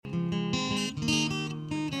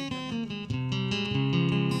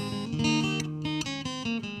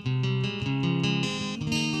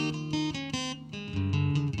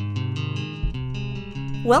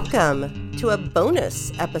Welcome to a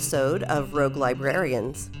bonus episode of Rogue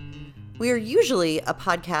Librarians. We are usually a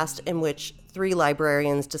podcast in which three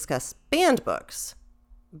librarians discuss banned books.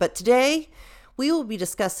 But today, we will be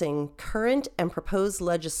discussing current and proposed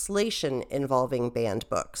legislation involving banned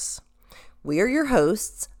books. We are your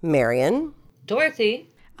hosts, Marion,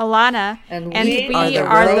 Dorothy, Alana, and we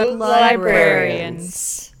are the Rogue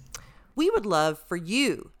Librarians. We would love for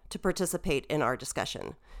you to participate in our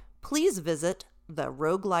discussion. Please visit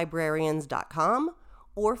theroguelibrarians.com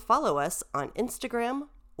or follow us on Instagram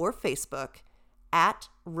or Facebook at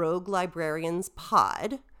Rogue Librarians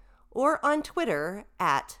Pod or on Twitter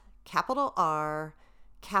at capital R,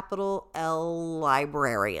 capital L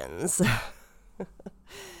Librarians.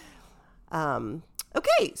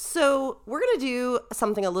 Okay, so we're going to do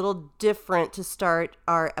something a little different to start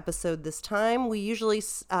our episode this time. We usually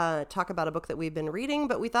talk about a book that we've been reading,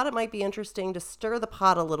 but we thought it might be interesting to stir the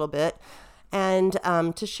pot a little bit and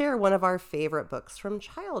to share one of our favorite books from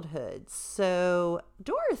childhood. So,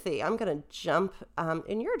 Dorothy, I'm going to jump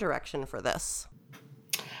in your direction for this.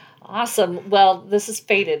 Awesome. Well, this is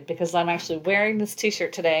fated because I'm actually wearing this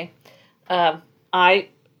t-shirt today.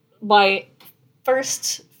 My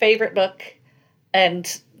first favorite book,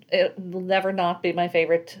 and it will never not be my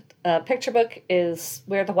favorite picture book, is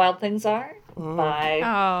Where the Wild Things Are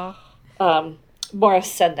by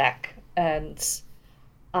Morris Sendak. And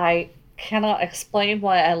I cannot explain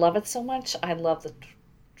why I love it so much. I love the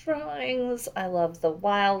drawings. I love the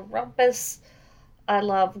wild rumpus. I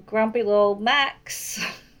love grumpy little Max.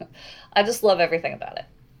 I just love everything about it.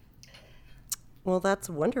 Well,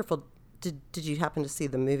 that's wonderful. Did you happen to see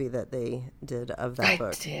the movie that they did of that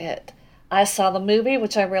book? I did. I saw the movie,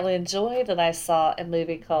 which I really enjoyed, and I saw a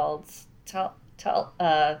movie called Tell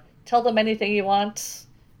Them Anything You Want,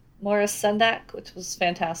 Morris Sendak, which was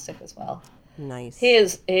fantastic as well. Nice. He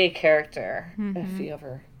is a character, if you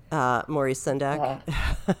ever... Maurice Sendak.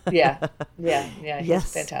 He's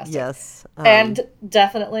fantastic. Yes. And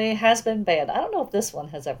definitely has been banned. I don't know if this one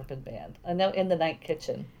has ever been banned. I know In the Night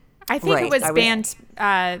Kitchen. I think it was banned.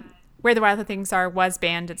 Where the Wild Things Are was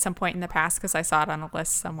banned at some point in the past because I saw it on a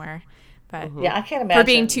list somewhere. But yeah, I can't imagine. For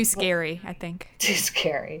being too scary, I think. Too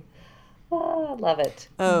scary. Oh, I love it.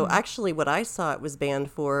 Oh, actually, what I saw it was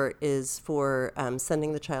banned for is for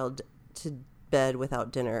sending the child to bed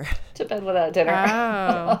without dinner. To bed without dinner.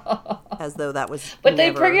 Oh. As though that was But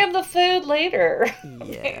they bring him the food later.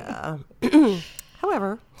 Yeah.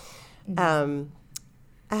 However, how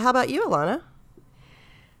about you, Alana?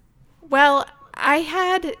 Well, I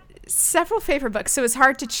had several favorite books, so it was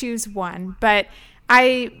hard to choose one. But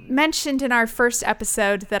I mentioned in our first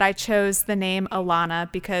episode that I chose the name Alana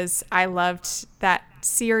because I loved that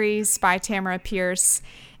series by Tamara Pierce.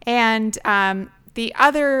 And the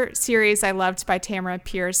other series I loved by Tamara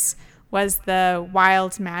Pierce was the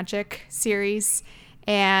Wild Magic series.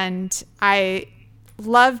 And I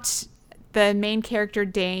loved the main character,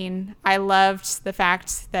 Dane. I loved the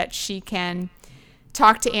fact that she can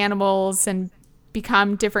talk to animals and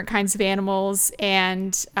become different kinds of animals.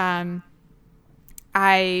 And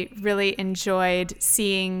I really enjoyed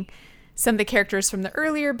seeing some of the characters from the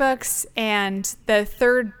earlier books. And the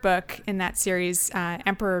third book in that series,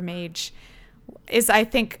 Emperor Mage, is, I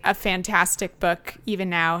think, a fantastic book even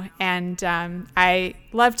now. And I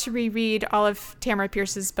love to reread all of Tamara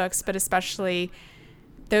Pierce's books, but especially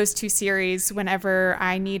those two series whenever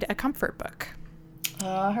I need a comfort book.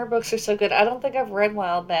 Her books are so good. I don't think I've read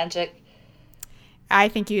Wild Magic. I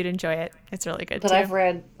think you'd enjoy it. It's really good, but I've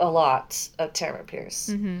read a lot of Tamara Pierce.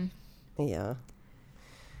 Mm-hmm. Yeah.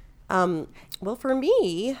 Well, for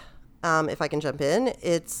me, if I can jump in,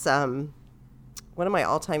 it's one of my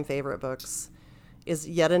all-time favorite books.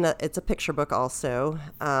 It's a picture book also,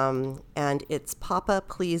 and it's Papa,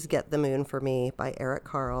 Please Get the Moon for Me by Eric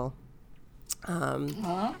Carle. I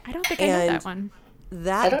don't think I know that one.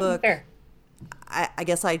 That book, I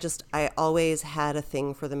guess I always had a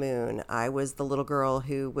thing for the moon. I was the little girl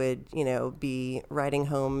who would, be riding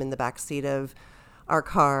home in the backseat of our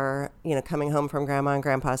car, coming home from Grandma and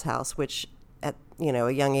Grandpa's house, which at,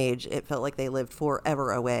 a young age, it felt like they lived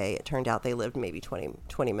forever away. It turned out they lived maybe 20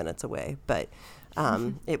 minutes away. But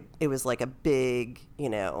it was like a big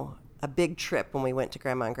trip when we went to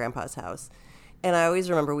Grandma and Grandpa's house. And I always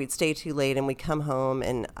remember we'd stay too late and we'd come home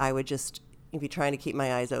and I would just be trying to keep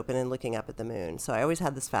my eyes open and looking up at the moon. So I always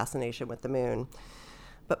had this fascination with the moon.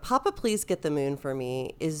 But Papa, Please Get the Moon for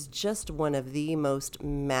Me is just one of the most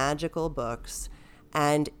magical books.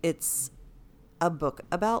 And it's a book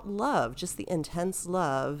about love, just the intense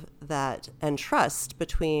love and trust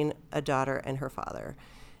between a daughter and her father.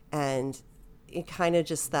 And it kind of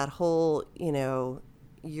just that whole,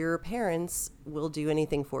 your parents will do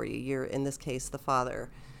anything for you. You're, in this case, the father.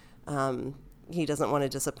 He doesn't want to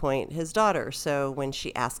disappoint his daughter. So when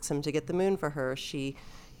she asks him to get the moon for her, he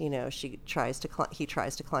tries to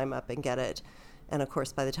climb up and get it. And of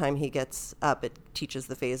course, by the time he gets up, it teaches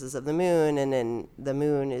the phases of the moon, and then the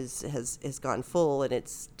moon has gone full, and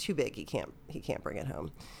it's too big. He can't bring it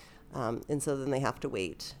home, and so then they have to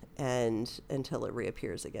wait until it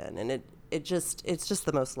reappears again. And it's just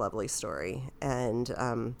the most lovely story.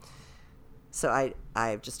 And so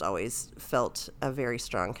I've just always felt a very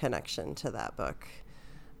strong connection to that book.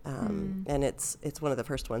 And it's one of the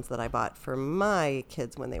first ones that I bought for my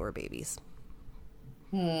kids when they were babies.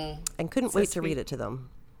 And couldn't wait to read it to them.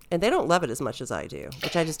 And they don't love it as much as I do,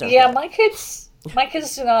 which I just don't get. My kids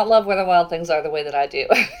do not love Where the Wild Things Are the way that I do.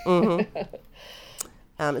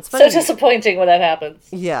 It's funny. So disappointing when that happens.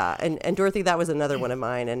 Yeah, and Dorothy, that was another one of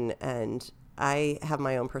mine, and I have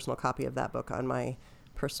my own personal copy of that book on my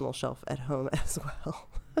personal shelf at home as well.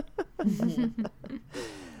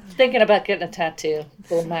 Thinking about getting a tattoo,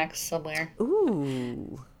 little Max somewhere.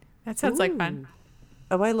 Ooh, that sounds like fun.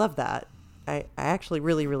 Oh, I love that. I actually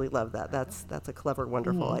really, really love that. That's a clever,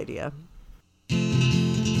 wonderful idea.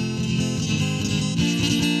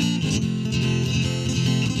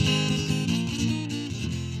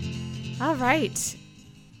 All right.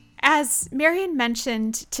 As Marion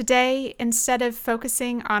mentioned, today, instead of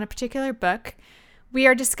focusing on a particular book, we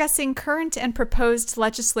are discussing current and proposed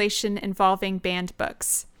legislation involving banned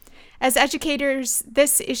books. As educators,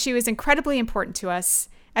 this issue is incredibly important to us,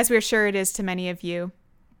 as we're sure it is to many of you.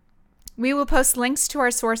 We will post links to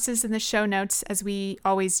our sources in the show notes, as we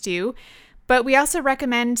always do, but we also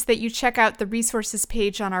recommend that you check out the resources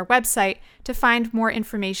page on our website to find more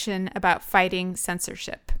information about fighting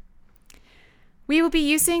censorship. We will be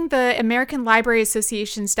using the American Library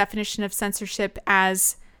Association's definition of censorship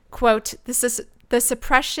as, quote, "This is the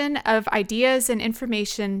suppression of ideas and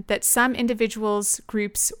information that some individuals,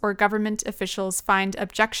 groups, or government officials find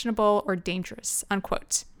objectionable or dangerous,"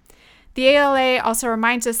 unquote. The ALA also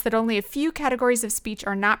reminds us that only a few categories of speech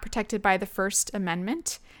are not protected by the First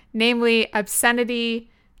Amendment, namely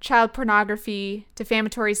obscenity, child pornography,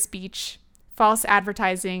 defamatory speech, false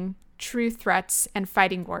advertising, true threats, and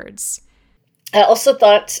fighting words. I also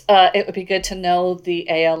thought it would be good to know the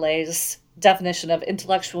ALA's definition of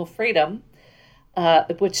intellectual freedom,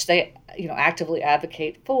 which they actively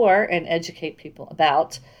advocate for and educate people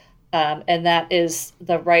about. And that is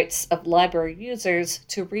the rights of library users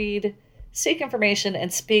to read, seek information,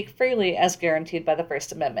 and speak freely as guaranteed by the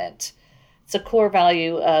First Amendment. It's a core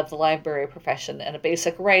value of the library profession and a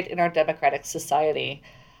basic right in our democratic society.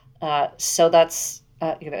 So that's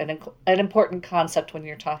an important concept when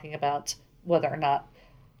you're talking about whether or not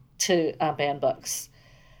to ban books.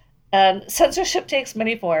 Censorship takes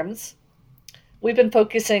many forms. We've been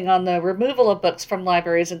focusing on the removal of books from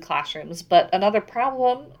libraries and classrooms, but another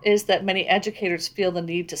problem is that many educators feel the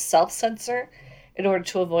need to self-censor in order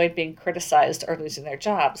to avoid being criticized or losing their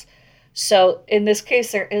jobs. So in this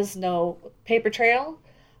case, there is no paper trail.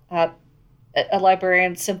 A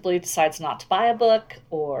librarian simply decides not to buy a book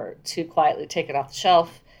or to quietly take it off the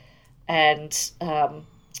shelf. And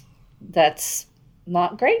that's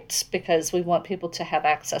not great because we want people to have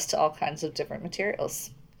access to all kinds of different materials.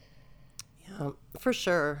 For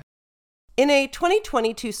sure. In a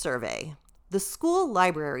 2022 survey, the School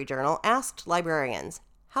Library Journal asked librarians,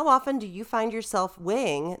 how often do you find yourself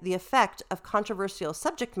weighing the effect of controversial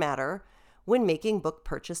subject matter when making book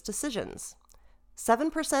purchase decisions?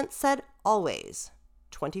 7% said always,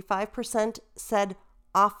 25% said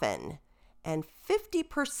often, and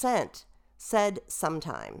 50% said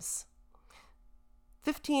sometimes.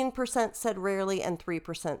 15% said rarely, and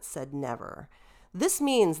 3% said never. This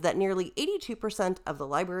means that nearly 82% of the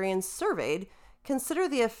librarians surveyed consider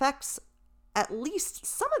the effects at least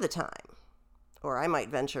some of the time, or I might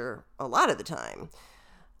venture a lot of the time.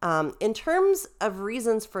 In terms of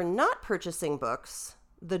reasons for not purchasing books,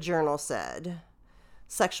 the journal said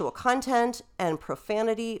sexual content and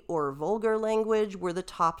profanity or vulgar language were the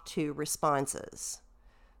top two responses.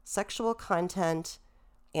 Sexual content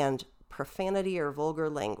and profanity or vulgar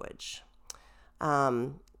language.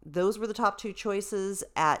 Those were the top two choices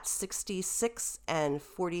at 66 and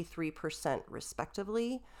 43%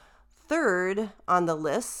 respectively. Third on the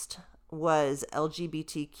list was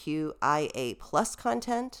LGBTQIA plus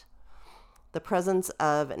content. The presence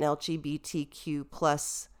of an LGBTQIA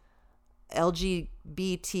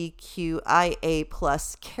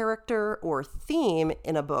plus character or theme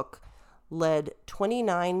in a book led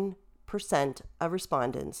 29% of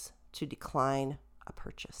respondents to decline a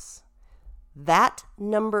purchase. That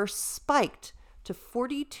number spiked to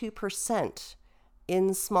 42%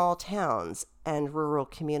 in small towns and rural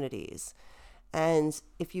communities. And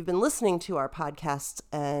if you've been listening to our podcast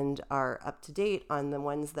and are up to date on the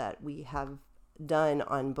ones that we have done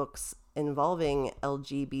on books involving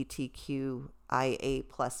LGBTQIA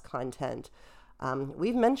plus content,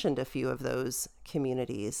 we've mentioned a few of those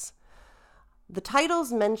communities. The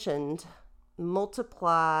titles mentioned multiple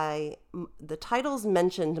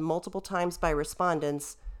times by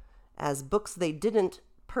respondents as books they didn't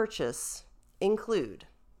purchase include,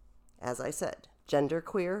 as I said,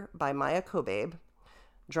 Genderqueer by Maya Kobabe,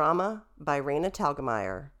 Drama by Raina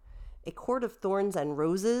Telgemeier, A Court of Thorns and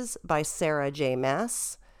Roses by Sarah J.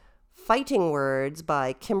 Maas, Fighting Words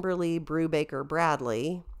by Kimberly Brubaker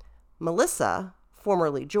Bradley, Melissa,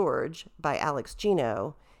 formerly George, by Alex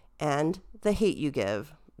Gino, and The Hate U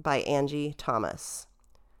Give by Angie Thomas.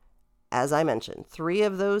 As I mentioned, three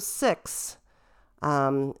of those six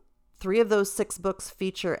books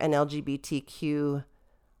feature an LGBTQIA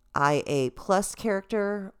plus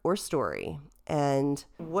character or story. And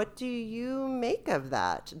what do you make of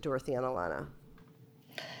that, Dorothy and Alana?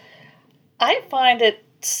 I find it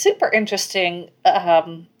super interesting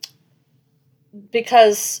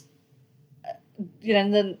because,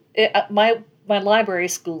 my library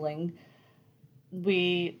schooling,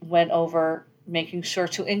 we went over making sure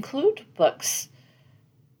to include books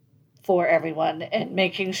for everyone and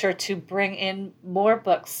making sure to bring in more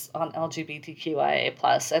books on LGBTQIA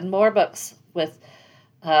plus and more books with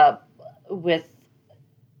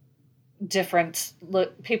different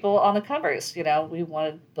people on the covers. We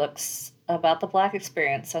wanted books about the Black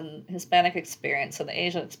experience and Hispanic experience and the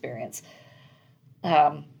Asian experience.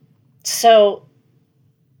 So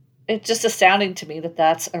it's just astounding to me that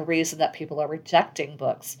that's a reason that people are rejecting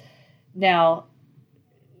books. Now,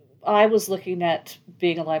 I was looking at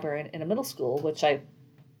being a librarian in a middle school, which I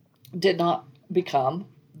did not become.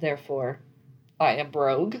 Therefore, I am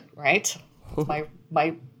rogue, right? my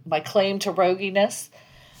claim to roguiness.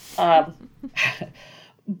 But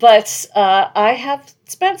I have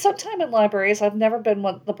spent some time in libraries. I've never been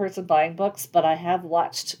the person buying books, but I have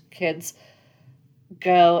watched kids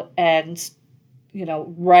go and,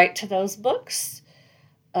 write to those books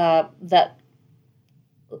that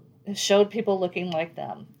showed people looking like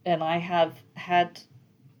them. And I have had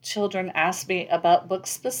children ask me about books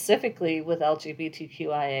specifically with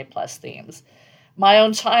LGBTQIA plus themes. My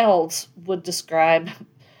own child would describe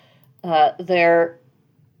their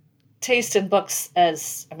taste in books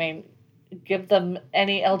as, give them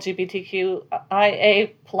any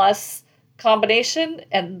LGBTQIA plus combination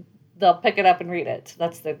and they'll pick it up and read it.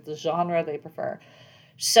 That's the genre they prefer.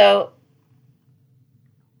 So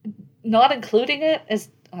not including it is,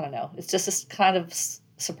 I don't know, it's just kind of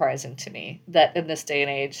surprising to me that in this day and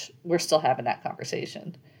age, we're still having that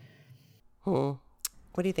conversation. What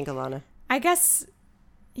do you think, Alana? I guess,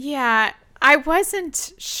 yeah, I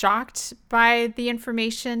wasn't shocked by the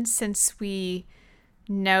information since we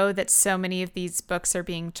know that so many of these books are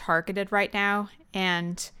being targeted right now.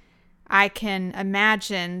 And I can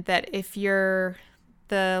imagine that if you're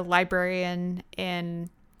the librarian in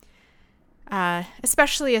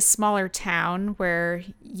especially a smaller town where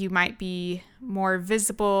you might be more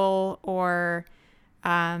visible or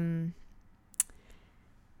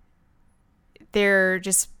they're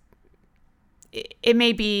just, it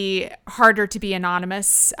may be harder to be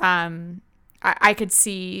anonymous. I could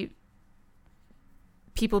see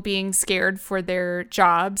people being scared for their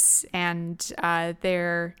jobs and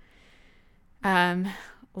their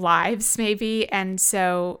lives maybe. And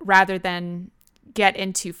so rather than get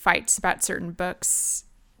into fights about certain books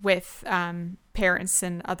with parents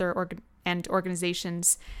and other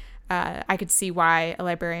organizations, I could see why a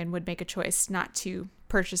librarian would make a choice not to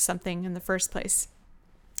purchase something in the first place.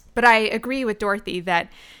 But I agree with Dorothy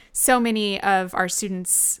that so many of our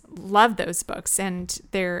students love those books and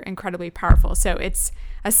they're incredibly powerful. So it's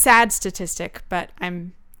a sad statistic, but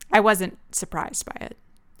I wasn't surprised by it.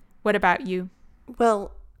 What about you?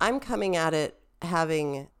 Well, I'm coming at it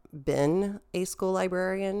having been a school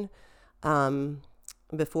librarian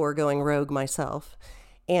before going rogue myself.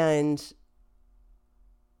 And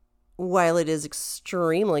while it is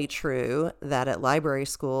extremely true that at library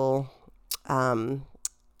school, all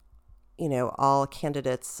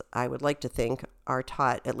candidates, I would like to think, are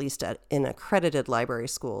taught, at least in accredited library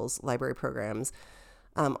schools, library programs,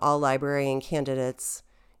 all librarian candidates,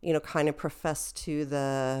 kind of profess to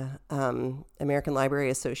the American Library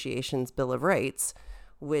Association's Bill of Rights,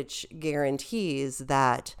 which guarantees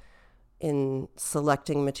that in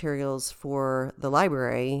selecting materials for the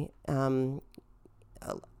library,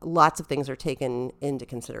 lots of things are taken into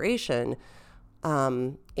consideration,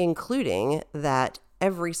 including that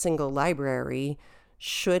every single library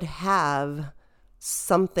should have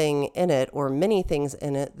something in it or many things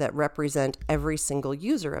in it that represent every single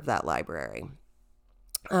user of that library.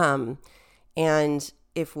 And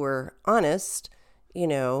if we're honest,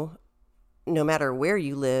 no matter where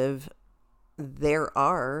you live, there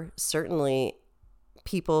are certainly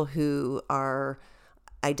people who are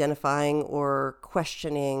identifying or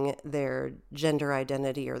questioning their gender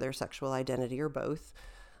identity or their sexual identity or both.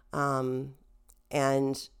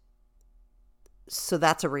 And so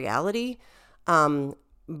that's a reality.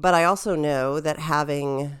 But I also know that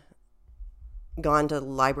having gone to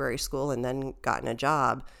library school and then gotten a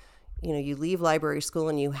job, you leave library school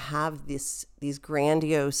and you have these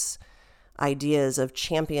grandiose ideas of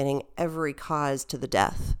championing every cause to the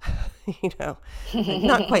death,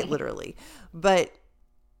 not quite literally, but,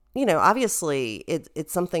 obviously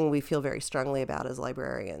it's something we feel very strongly about as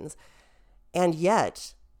librarians. And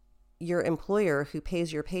yet your employer who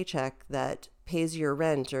pays your paycheck, that pays your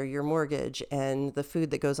rent or your mortgage and the food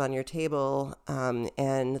that goes on your table,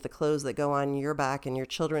 and the clothes that go on your back and your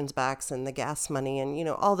children's backs and the gas money and,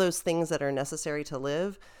 all those things that are necessary to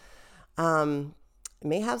live,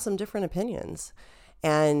 may have some different opinions.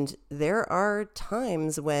 And there are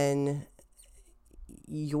times when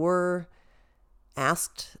you're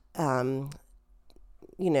asked,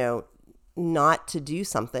 not to do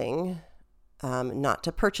something, not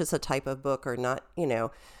to purchase a type of book or not,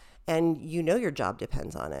 and your job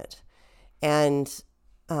depends on it. And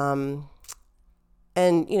kind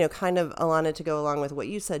of, Alana, to go along with what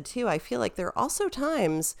you said too, I feel like there are also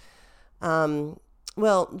times,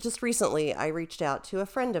 just recently I reached out to a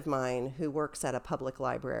friend of mine who works at a public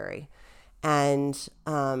library, and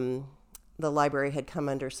the library had come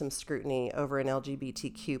under some scrutiny over an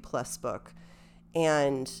LGBTQ plus book.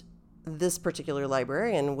 And this particular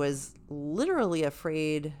librarian was literally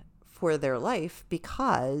afraid for their life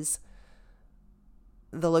because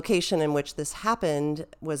the location in which this happened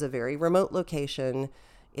was a very remote location.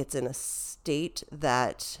 It's in a state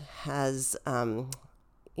that has,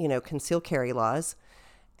 concealed carry laws,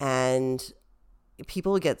 and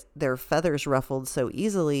people get their feathers ruffled so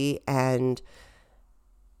easily. And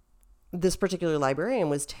this particular librarian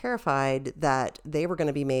was terrified that they were going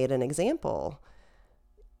to be made an example,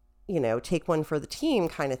 take one for the team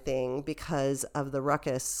kind of thing, because of the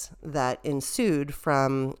ruckus that ensued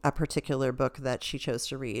from a particular book that she chose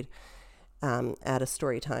to read at a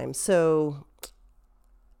story time. So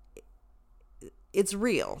it's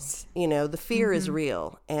real, the fear is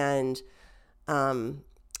real. And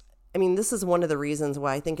this is one of the reasons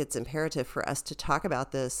why I think it's imperative for us to talk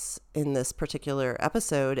about this in this particular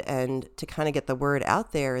episode and to kind of get the word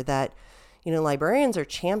out there that, librarians are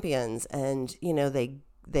champions, and,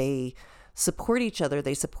 they support each other,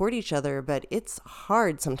 but it's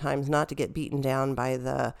hard sometimes not to get beaten down by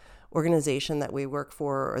the organization that we work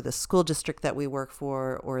for, or the school district that we work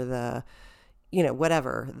for, or the,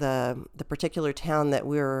 whatever, the particular town that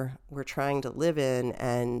we're trying to live in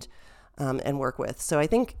and work with. So I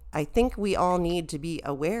think we all need to be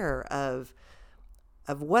aware of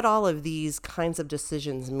what all of these kinds of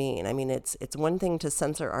decisions mean. It's one thing to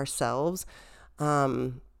censor ourselves,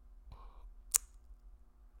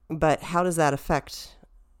 but how does that affect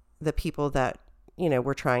the people that,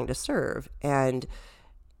 we're trying to serve? And,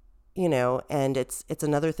 and it's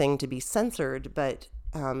another thing to be censored, but,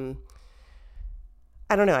 I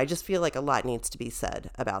don't know. I just feel like a lot needs to be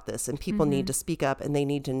said about this, and people need to speak up, and they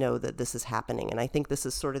need to know that this is happening. And I think this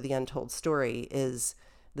is sort of the untold story, is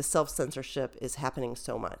the self-censorship is happening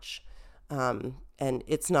so much. And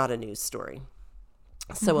it's not a news story.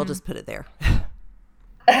 So we'll just put it there.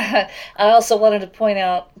 I also wanted to point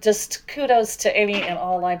out, just kudos to any and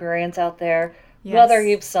all librarians out there, whether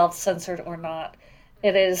you've self-censored or not.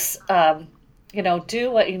 It is,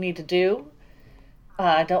 do what you need to do.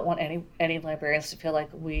 I don't want any librarians to feel like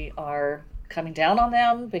we are coming down on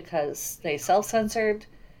them because they self-censored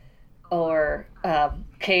or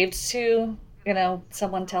caved to,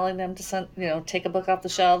 someone telling them to take a book off the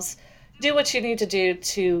shelves. Do what you need to do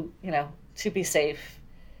to be safe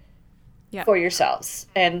for yourselves.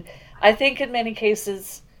 And I think in many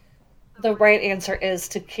cases, the right answer is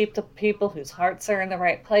to keep the people whose hearts are in the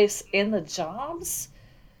right place in the jobs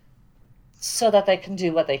so that they can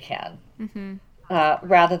do what they can,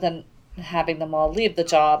 rather than having them all leave the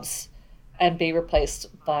jobs and be replaced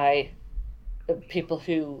by people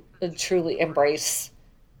who truly embrace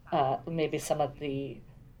maybe some of the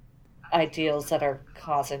ideals that are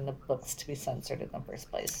causing the books to be censored in the first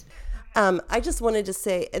place. I just wanted to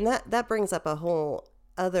say, and that brings up a whole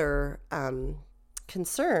other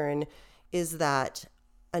concern, is that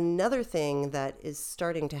another thing that is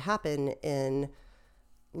starting to happen in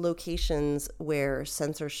locations where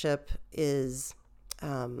censorship is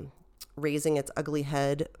raising its ugly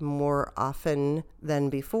head more often than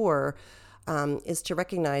before, is to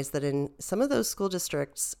recognize that in some of those school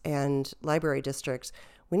districts and library districts,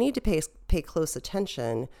 we need to pay close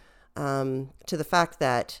attention to the fact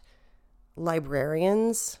that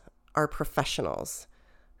librarians are professionals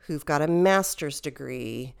who've got a master's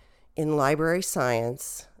degree in library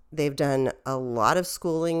science. They've done a lot of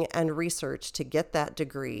schooling and research to get that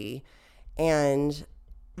degree, and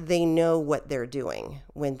they know what they're doing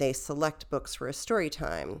when they select books for a story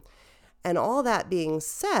time. And all that being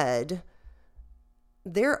said,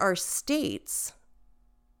 there are states,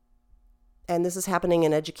 and this is happening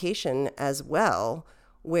in education as well,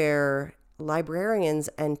 where librarians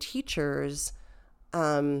and teachers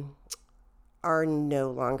are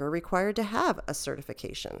no longer required to have a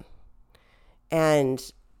certification. And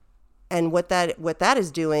what that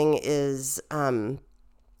is doing is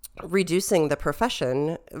reducing the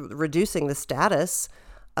profession, reducing the status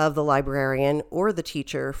of the librarian or the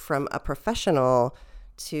teacher from a professional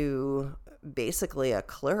to basically a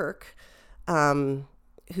clerk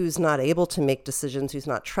who's not able to make decisions, who's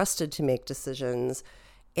not trusted to make decisions.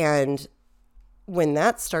 And when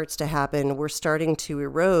that starts to happen, we're starting to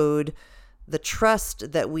erode the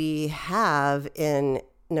trust that we have in,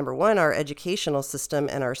 number one, our educational system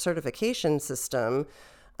and our certification system,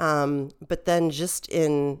 but then just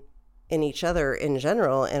in each other in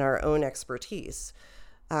general, in our own expertise.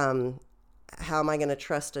 How am I going to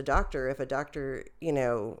trust a doctor if a doctor,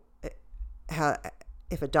 if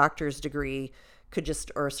a doctor's degree could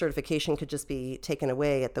just, or certification could just be taken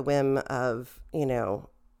away at the whim of,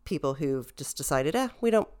 people who've just decided, we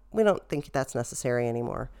don't think that's necessary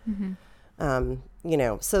anymore. Mm-hmm.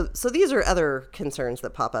 So these are other concerns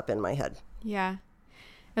that pop up in my head. Yeah.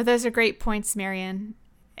 Well, those are great points, Marian.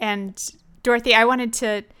 And Dorothy, I wanted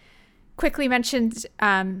to quickly mention,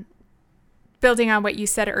 building on what you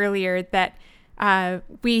said earlier, that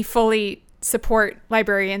we fully support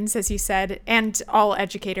librarians, as you said, and all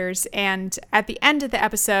educators. And at the end of the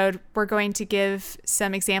episode, we're going to give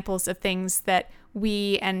some examples of things that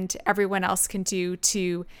we and everyone else can do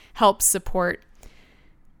to help support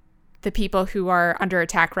the people who are under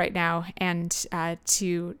attack right now, and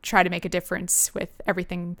to try to make a difference with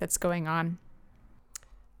everything that's going on.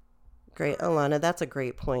 Great, Alana, that's a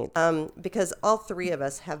great point. Because all three of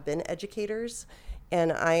us have been educators,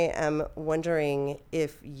 and I am wondering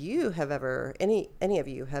if you have ever, any of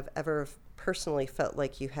you have ever personally felt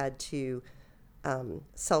like you had to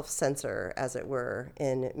self-censor, as it were,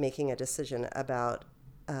 in making a decision about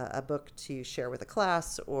a book to share with a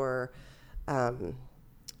class or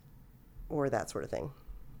that sort of thing.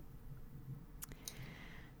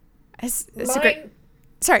 It's a great...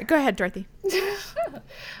 Sorry, go ahead, Dorothy.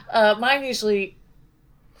 Mine usually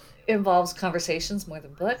involves conversations more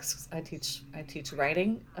than books. I teach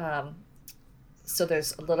writing, so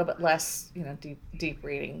there's a little bit less, deep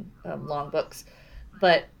reading, long books.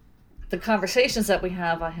 But the conversations that we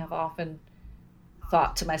have, I have often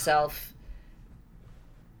thought to myself,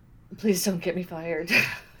 please don't get me fired.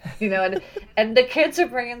 And the kids are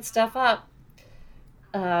bringing stuff up.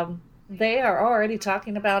 They are already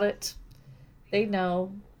talking about it. They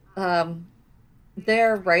know.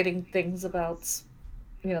 They're writing things about,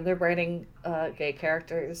 they're writing gay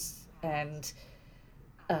characters, and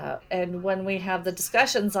when we have the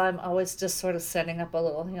discussions, I'm always just sort of setting up a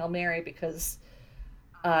little Hail Mary, because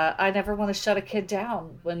I never want to shut a kid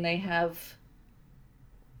down when they have,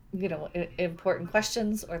 important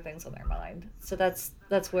questions or things on their mind. So that's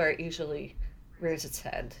where it usually rears its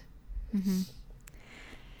head. Mm-hmm.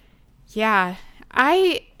 Yeah,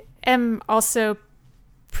 I am also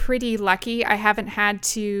pretty lucky. I haven't had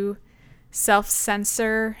to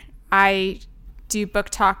self-censor. I do book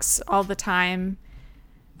talks all the time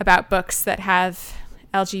about books that have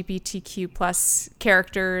LGBTQ plus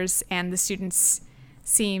characters, and the students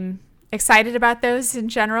seem excited about those in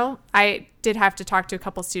general. I did have to talk to a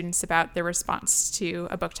couple students about their response to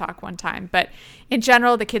a book talk one time, but in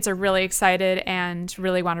general, the kids are really excited and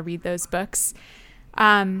really want to read those books.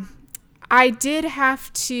 I did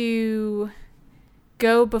have to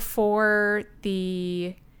go before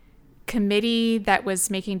the committee that was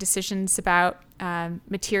making decisions about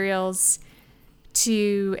materials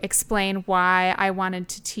to explain why I wanted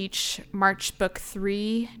to teach March Book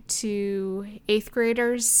 3 to 8th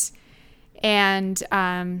graders. And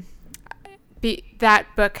that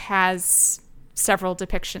book has several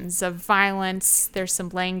depictions of violence. There's some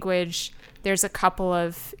language. There's a couple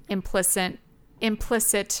of implicit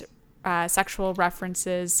sexual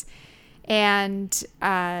references. And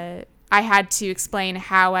I had to explain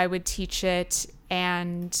how I would teach it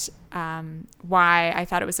and why I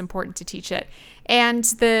thought it was important to teach it. And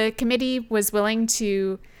the committee was willing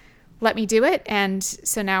to let me do it. And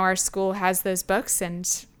so now our school has those books,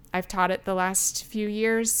 and I've taught it the last few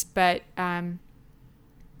years. But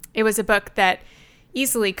it was a book that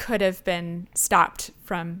easily could have been stopped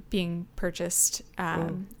from being purchased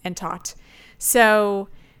and taught. So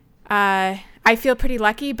I feel pretty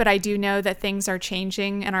lucky, but I do know that things are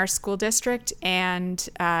changing in our school district, and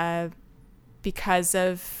because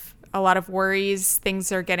of a lot of worries,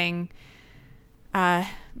 things are getting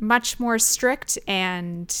much more strict,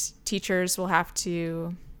 and teachers will have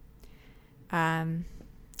to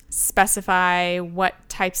specify what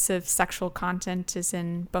types of sexual content is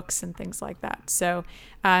in books and things like that. So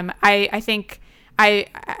I think I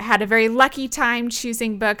had a very lucky time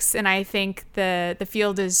choosing books, and I think the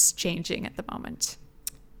field is changing at the moment.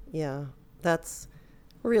 Yeah, that's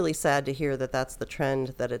really sad to hear that that's the trend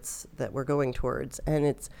that we're going towards. And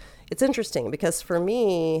it's interesting because for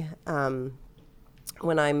me,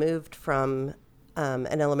 when I moved from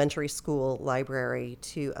an elementary school library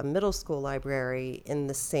to a middle school library in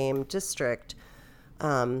the same district,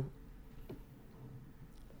 it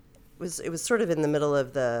was sort of in the middle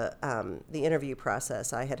of the interview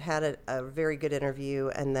process. I had a very good interview,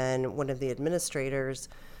 and then one of the administrators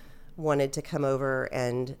wanted to come over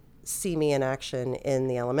and see me in action in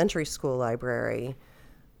the elementary school library.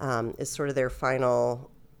 Is sort of their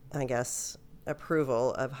final, I guess,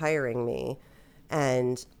 approval of hiring me.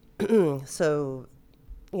 And so,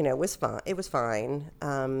 it was fine. It was fine.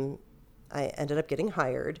 I ended up getting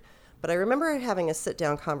hired, but I remember having a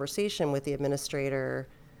sit-down conversation with the administrator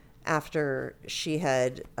after she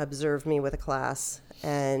had observed me with a class,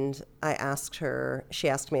 and she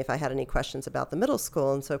asked me if I had any questions about the middle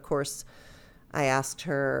school. And so, of course, I asked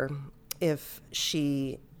her if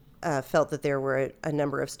she felt that there were a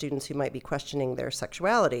number of students who might be questioning their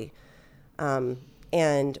sexuality.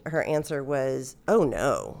 And her answer was, "Oh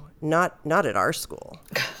no, not at our school."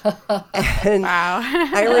 And wow.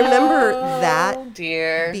 I remember that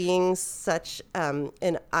being such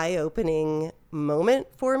an eye-opening moment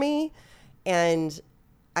for me. And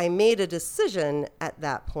I made a decision at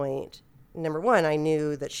that point. Number one, I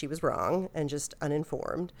knew that she was wrong and just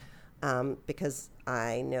uninformed, because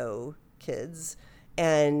I know kids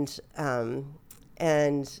and I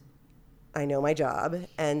know my job.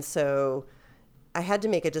 And so I had to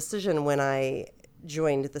make a decision when I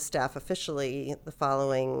joined the staff officially the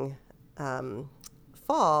following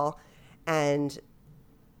fall, and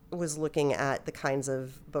was looking at the kinds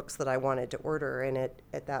of books that I wanted to order. And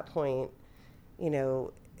at that point,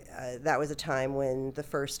 that was a time when the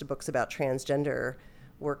first books about transgender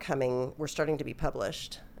were starting to be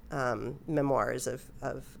published, memoirs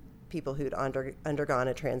of people who'd undergone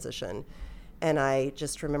a transition. And I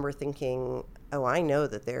just remember thinking, oh, I know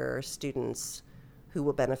that there are students who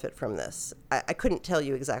will benefit from this. I couldn't tell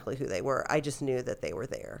you exactly who they were. I just knew that they were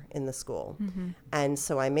there in the school. Mm-hmm. And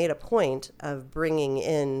so I made a point of bringing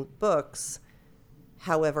in books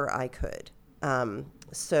however I could.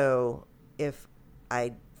 So if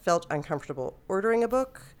I felt uncomfortable ordering a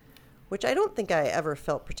book, which I don't think I ever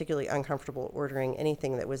felt particularly uncomfortable ordering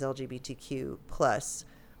anything that was LGBTQ+,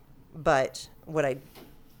 but what I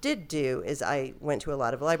did do is I went to a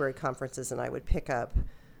lot of library conferences, and I would pick up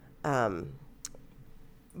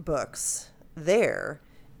books there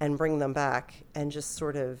and bring them back and just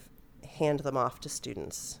sort of hand them off to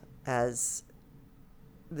students as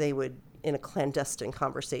they would, in a clandestine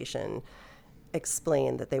conversation,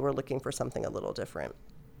 explain that they were looking for something a little different.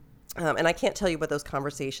 And I can't tell you what those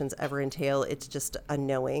conversations ever entail. It's just a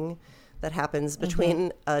knowing that happens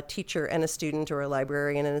between a teacher and a student, or a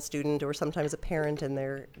librarian and a student, or sometimes a parent and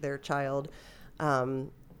their child.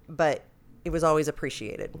 But it was always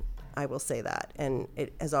appreciated. I will say that. And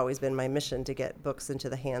it has always been my mission to get books into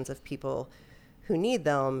the hands of people who need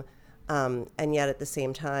them. And yet at the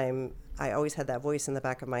same time, I always had that voice in the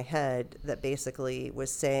back of my head that basically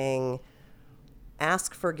was saying,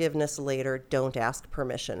 ask forgiveness later, don't ask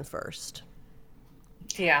permission first.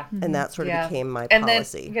 Yeah. And that sort of became my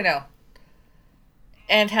policy. And then,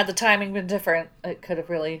 and had the timing been different, it could have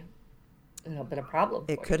really, been a problem.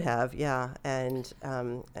 It could have, yeah. And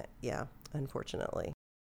unfortunately.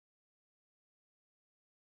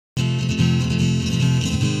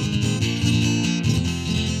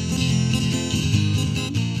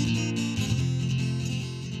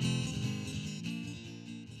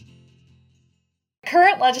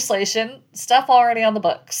 Current legislation, stuff already on the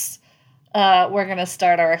books. We're going to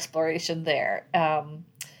start our exploration there.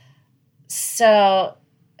 So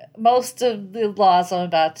most of the laws I'm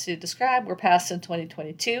about to describe were passed in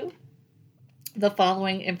 2022. The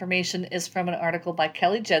following information is from an article by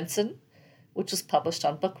Kelly Jensen, which was published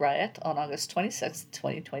on Book Riot on August 26,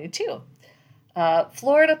 2022.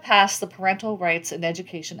 Florida passed the Parental Rights in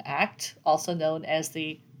Education Act, also known as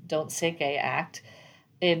the Don't Say Gay Act,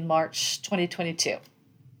 in March 2022.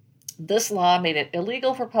 This law made it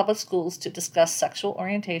illegal for public schools to discuss sexual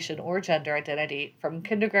orientation or gender identity from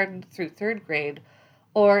kindergarten through third grade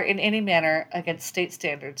or in any manner against state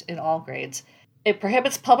standards in all grades. It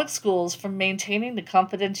prohibits public schools from maintaining the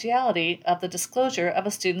confidentiality of the disclosure of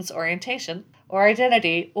a student's orientation or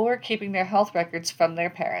identity or keeping their health records from their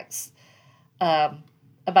parents.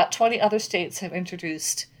 About 20 other states have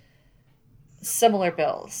introduced similar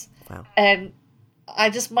bills. Wow. And I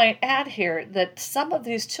just might add here that some of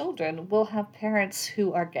these children will have parents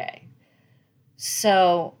who are gay.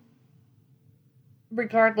 So,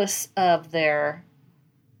 regardless of their,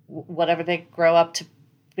 whatever they grow up to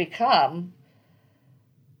become,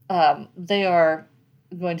 they are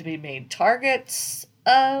going to be made targets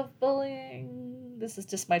of bullying. This is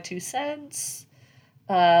just my 2 cents.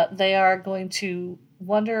 They are going to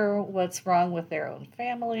wonder what's wrong with their own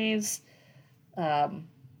families.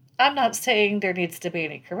 I'm not saying there needs to be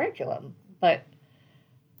any curriculum, but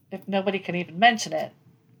if nobody can even mention it,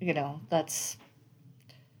 that's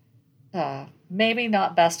maybe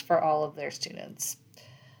not best for all of their students.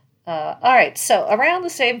 All right, so around the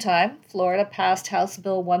same time, Florida passed House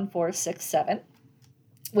Bill 1467,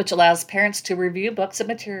 which allows parents to review books and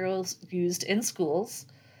materials used in schools.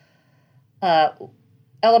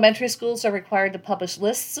 Elementary schools are required to publish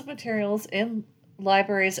lists of materials in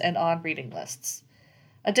libraries and on reading lists.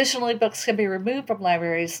 Additionally, books can be removed from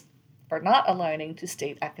libraries for not aligning to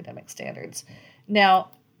state academic standards.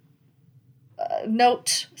 Now,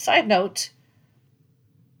 side note,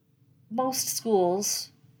 most schools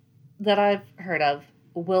that I've heard of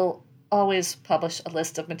will always publish a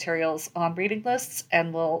list of materials on reading lists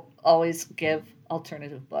and will always give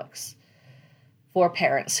alternative books for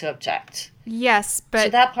parents who object. Yes, but... So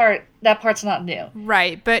that part's not new.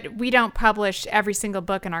 Right, but we don't publish every single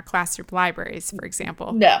book in our classroom libraries, for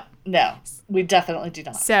example. No, we definitely do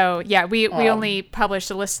not. So, yeah, we only publish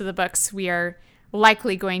a list of the books we are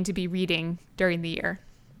likely going to be reading during the year.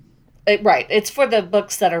 Right, it's for the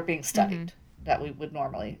books that are being studied that we would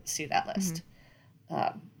normally see that list.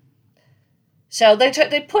 So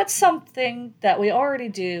they put something that we already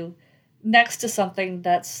do next to something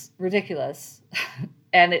that's ridiculous,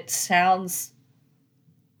 and it sounds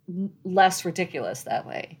less ridiculous that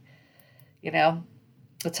way.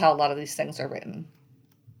 That's how a lot of these things are written.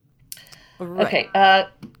 Right. Okay.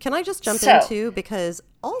 Can I just jump in too? Because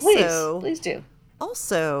also... Please do.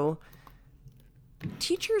 Also,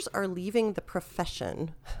 teachers are leaving the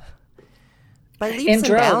profession by leaps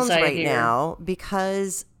and bounds right now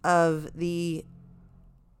because of the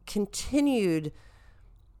continued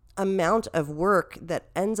amount of work that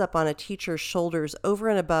ends up on a teacher's shoulders over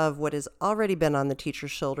and above what has already been on the teacher's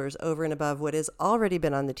shoulders, over and above what has already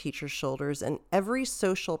been on the teacher's shoulders. And every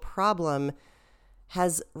social problem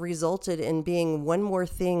has resulted in being one more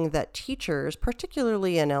thing that teachers,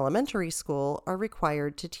 particularly in elementary school, are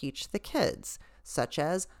required to teach the kids, such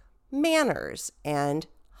as manners and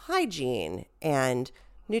hygiene and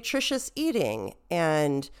nutritious eating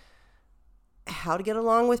and how to get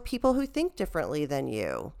along with people who think differently than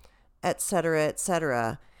you, et cetera, et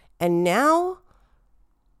cetera. And now,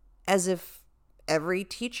 as if every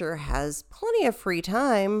teacher has plenty of free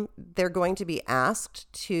time, they're going to be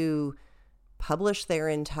asked to publish their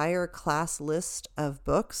entire class list of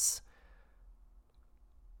books.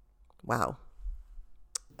 Wow.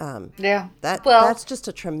 That's just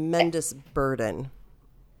a tremendous burden.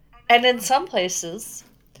 And in some places,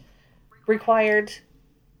 required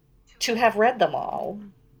to have read them all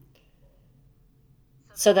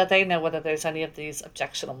so that they know whether there's any of these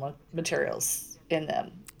objectionable materials in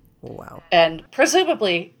them. Wow. And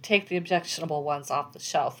presumably take the objectionable ones off the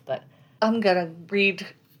shelf. But I'm going to read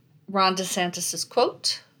Ron DeSantis'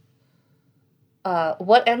 quote.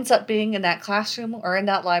 What ends up being in that classroom or in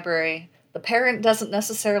that library, the parent doesn't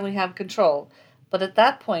necessarily have control. But at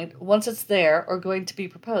that point, once it's there or going to be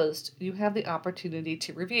proposed, you have the opportunity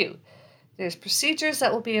to review. There's procedures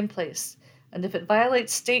that will be in place, and if it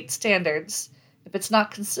violates state standards, if it's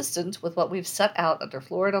not consistent with what we've set out under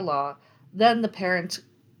Florida law, then the parent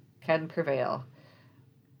can prevail.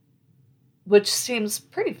 Which seems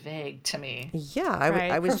pretty vague to me. Yeah,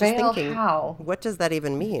 I was just thinking, how? What does that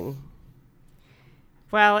even mean?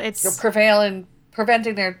 Well, it's... You'll prevail in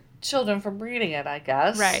preventing their children from reading it, I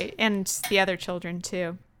guess. Right, and the other children,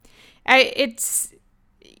 too. It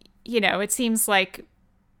seems like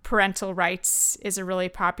parental rights is a really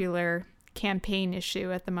popular campaign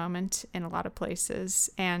issue at the moment in a lot of places,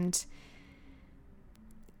 and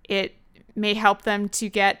it may help them to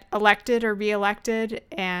get elected or reelected.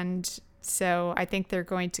 And so I think they're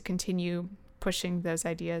going to continue pushing those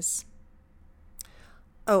ideas.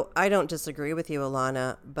 Oh, I don't disagree with you,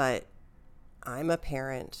 Alana, but I'm a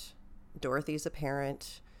parent. Dorothy's a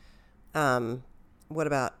parent. What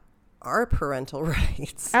about our parental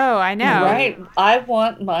rights? Oh, I know. Right. I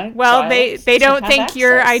want my Well, child they don't to have think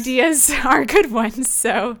your access. ideas are good ones,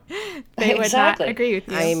 so they would Exactly. not agree with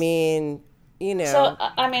you. I mean, you know. So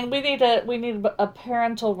I mean, we need a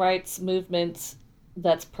parental rights movement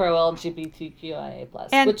that's pro LGBTQIA+,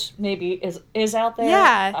 And- which maybe is out there.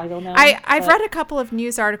 Yeah. I don't know. I've read a couple of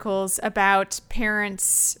news articles about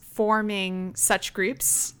parents forming such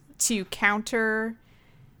groups to counter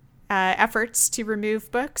efforts to remove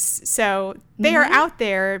books. So they are out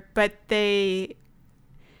there, but they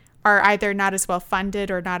are either not as well funded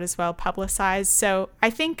or not as well publicized. So I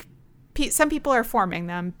think some people are forming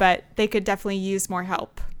them, but they could definitely use more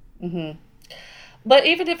help. But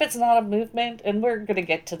even if it's not a movement, and we're going to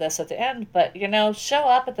get to this at the end, but, show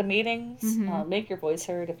up at the meetings, make your voice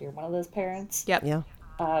heard if you're one of those parents. Yep. Yeah.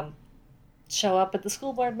 Show up at the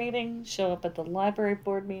school board meeting, show up at the library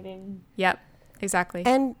board meeting. Yep. Exactly.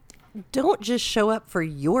 And don't just show up for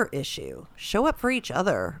your issue. Show up for each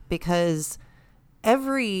other, because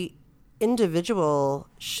every individual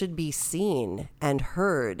should be seen and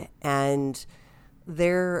heard and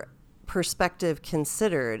their perspective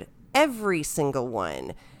considered, every single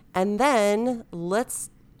one. And then let's,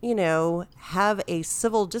 have a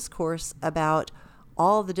civil discourse about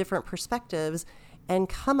all the different perspectives and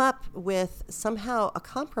come up with somehow a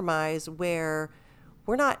compromise where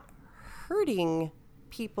we're not hurting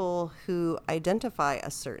people who identify a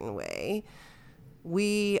certain way.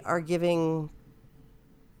 We are giving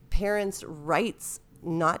parents rights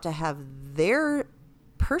not to have their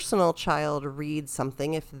personal child read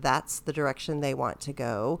something if that's the direction they want to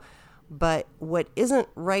go. But what isn't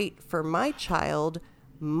right for my child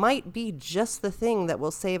might be just the thing that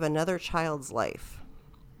will save another child's life.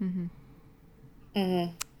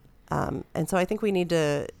 And so I think we need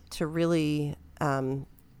to really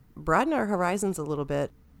broaden our horizons a little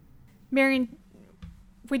bit. Marion,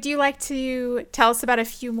 would you like to tell us about a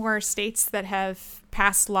few more states that have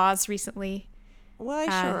passed laws recently? Why,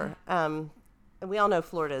 sure. And we all know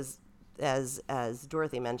Florida, as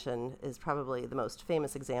Dorothy mentioned, is probably the most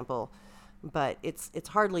famous example, but it's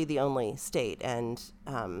hardly the only state. And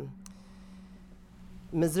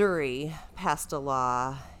Missouri passed a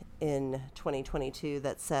law in 2022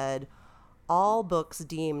 that said all books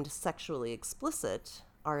deemed sexually explicit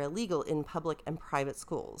are illegal in public and private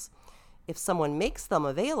schools. If someone makes them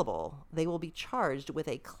available, they will be charged with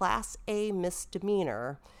a Class A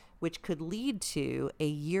misdemeanor, which could lead to a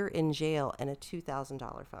year in jail and a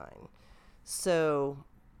 $2,000 fine. So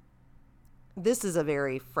this is a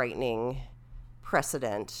very frightening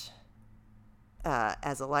precedent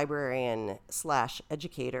as a librarian /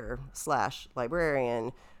 educator /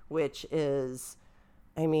 librarian, which is,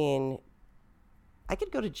 I mean, I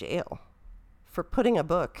could go to jail for putting a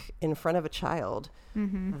book in front of a child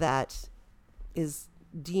that is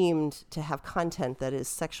deemed to have content that is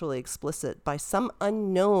sexually explicit by some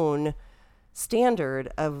unknown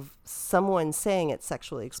standard of someone saying it's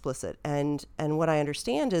sexually explicit. And what I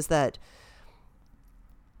understand is that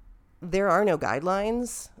there are no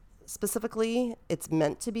guidelines specifically. It's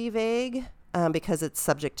meant to be vague because it's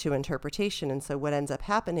subject to interpretation. And so what ends up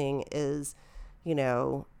happening is,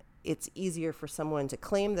 it's easier for someone to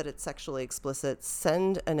claim that it's sexually explicit,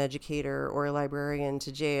 send an educator or a librarian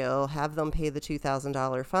to jail, have them pay the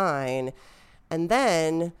 $2,000 fine, and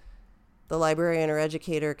then the librarian or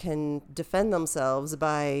educator can defend themselves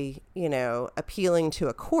by, appealing to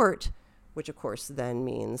a court, which of course then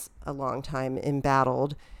means a long time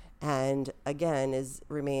embattled, and again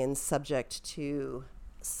remains subject to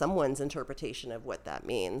someone's interpretation of what that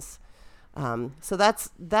means. So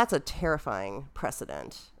that's a terrifying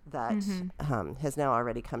precedent that has now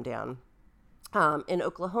already come down. In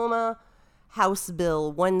Oklahoma, House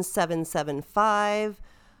Bill 1775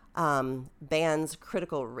 bans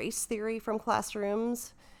critical race theory from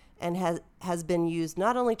classrooms and has been used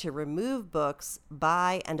not only to remove books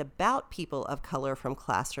by and about people of color from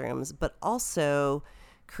classrooms, but also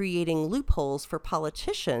creating loopholes for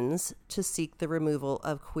politicians to seek the removal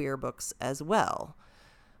of queer books as well.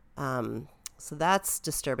 So that's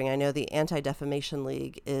disturbing. I know the Anti-Defamation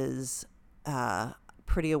League is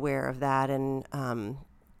pretty aware of that, and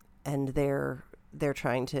they're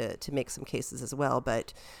trying to make some cases as well,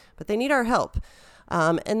 but they need our help.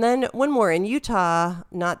 And then one more in Utah,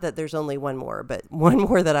 not that there's only one more, but one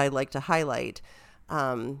more that I'd like to highlight.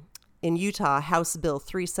 In Utah, House Bill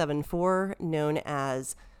 374, known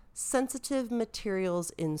as Sensitive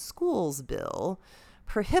Materials in Schools Bill,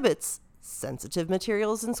 prohibits sensitive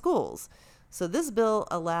materials in schools. So this bill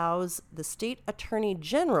allows the state attorney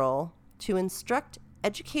general to instruct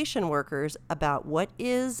education workers about what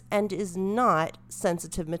is and is not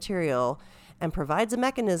sensitive material and provides a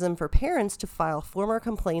mechanism for parents to file formal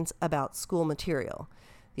complaints about school material.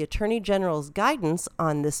 The Attorney General's guidance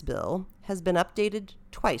on this bill has been updated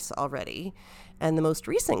twice already, and the most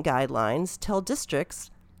recent guidelines tell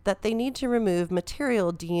districts that they need to remove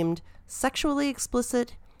material deemed sexually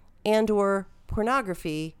explicit and/or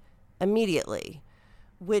pornography immediately,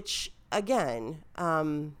 which, again,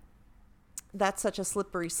 that's such a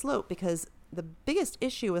slippery slope, because the biggest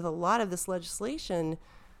issue with a lot of this legislation,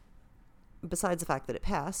 besides the fact that it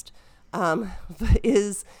passed,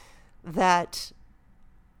 is that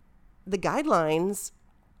the guidelines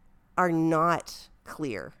are not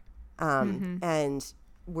clear. And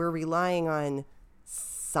we're relying on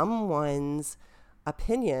someone's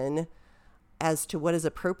opinion as to what is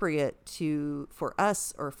appropriate for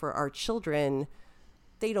us or for our children.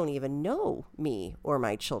 They don't even know me or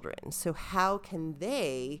my children. So how can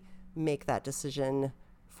they make that decision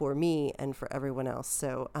for me and for everyone else?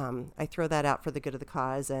 So I throw that out for the good of the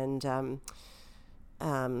cause. And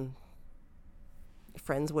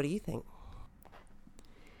friends, what do you think?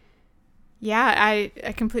 Yeah, I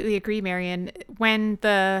completely agree, Marian. When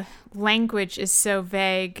the language is so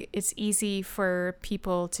vague, it's easy for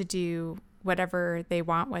people to do whatever they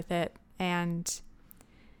want with it. And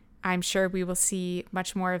I'm sure we will see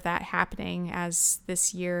much more of that happening as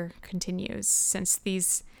this year continues, since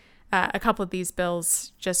a couple of these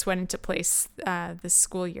bills just went into place this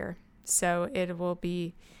school year. So it will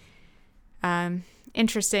be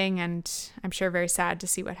interesting, and I'm sure very sad to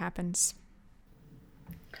see what happens.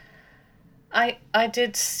 I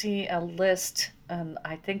did see a list,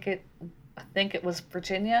 I think it was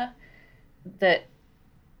Virginia, that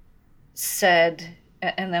said,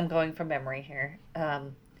 and I'm going from memory here,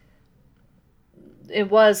 it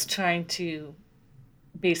was trying to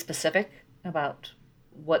be specific about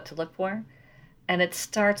what to look for. And it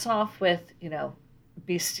starts off with,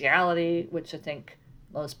 bestiality, which I think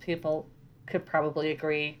most people could probably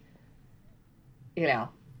agree,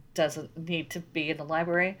 doesn't need to be in the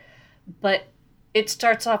library. But it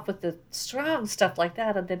starts off with the strong stuff like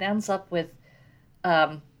that, and then ends up with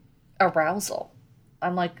arousal.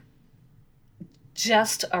 I'm like,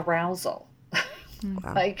 just arousal.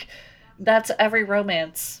 Wow. Like, that's every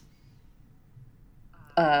romance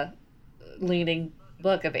leaning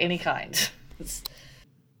book of any kind. It's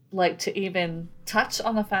like, to even touch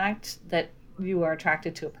on the fact that you are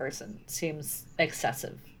attracted to a person seems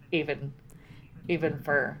excessive, even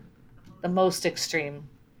for the most extreme.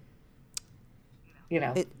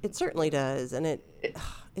 It certainly does, and it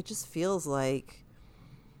just feels like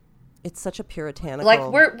it's such a puritanical. Like,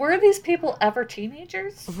 were these people ever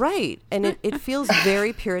teenagers? Right, and it feels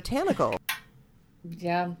very puritanical.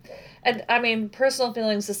 Yeah, and I mean, personal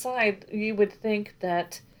feelings aside, you would think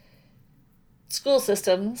that school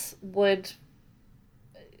systems would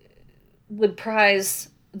prize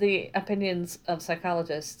the opinions of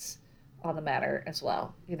psychologists on the matter as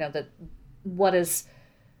well. That what is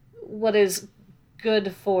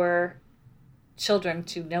good for children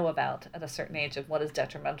to know about at a certain age and what is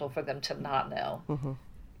detrimental for them to not know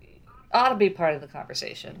ought to be part of the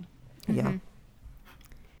conversation. Yeah.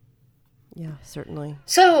 Yeah, certainly.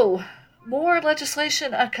 So, more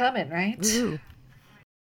legislation coming, right? Woo-hoo.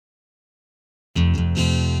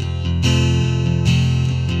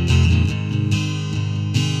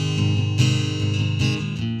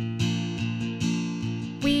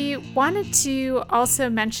 Wanted to also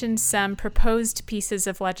mention some proposed pieces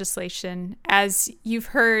of legislation. As you've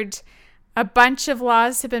heard, a bunch of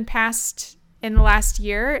laws have been passed in the last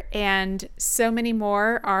year, and so many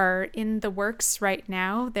more are in the works right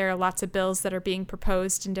now. There are lots of bills that are being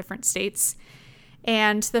proposed in different states.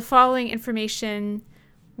 And the following information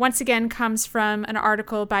once again comes from an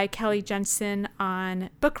article by Kelly Jensen on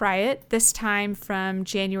Book Riot, this time from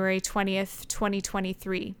January 20th,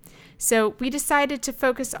 2023. So we decided to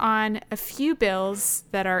focus on a few bills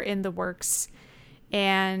that are in the works,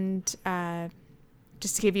 and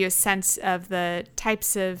just to give you a sense of the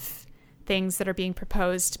types of things that are being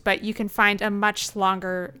proposed, but you can find a much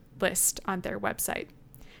longer list on their website.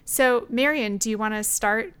 So Marian, do you want to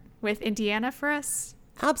start with Indiana for us?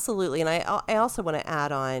 Absolutely. And I also want to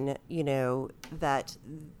add on, that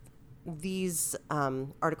these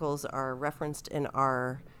articles are referenced in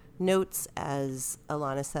our notes, as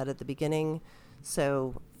Alana said at the beginning.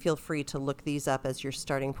 So feel free to look these up as your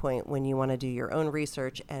starting point when you want to do your own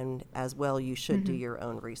research, and as well you should do your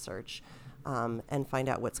own research and find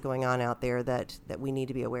out what's going on out there that we need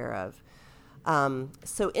to be aware of.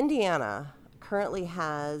 So Indiana currently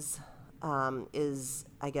is,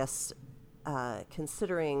 I guess,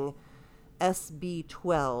 considering SB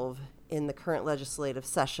 12 in the current legislative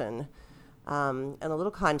session. And a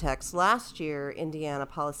little context, last year, Indiana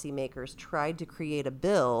policymakers tried to create a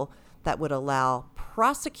bill that would allow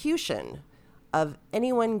prosecution of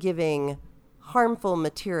anyone giving harmful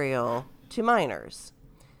material to minors.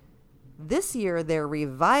 This year, they're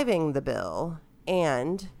reviving the bill,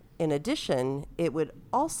 and in addition, it would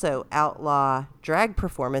also outlaw drag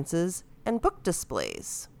performances and book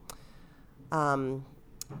displays. And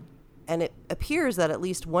it appears that at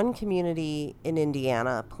least one community in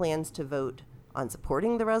Indiana plans to vote on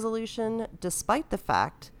supporting the resolution, despite the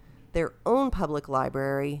fact their own public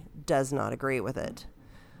library does not agree with it.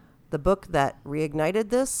 The book that reignited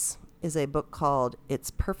this is a book called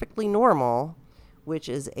It's Perfectly Normal, which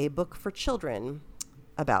is a book for children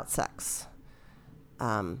about sex.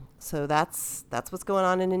 So that's what's going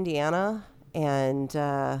on in Indiana, and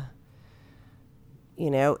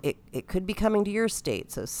it could be coming to your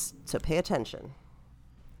state, so pay attention.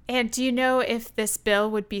 And do you know if this bill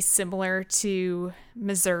would be similar to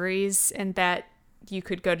Missouri's, in that you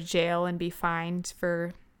could go to jail and be fined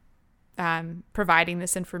for providing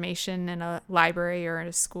this information in a library or in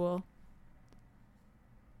a school?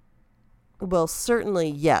 Well, certainly,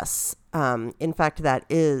 yes. In fact, that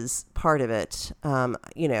is part of it. And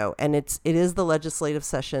it is the legislative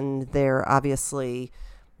session. They're obviously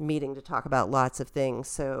meeting to talk about lots of things.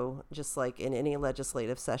 So just like in any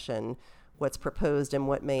legislative session, what's proposed and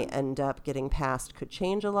what may end up getting passed could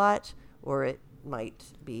change a lot, or it might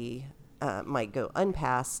go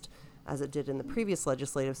unpassed, as it did in the previous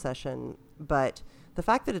legislative session. But the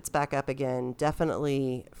fact that it's back up again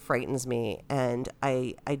definitely frightens me. And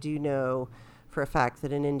I do know for a fact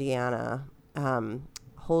that in Indiana,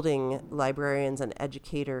 holding librarians and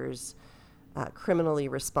educators criminally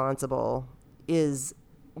responsible is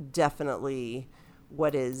definitely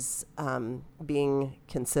what is being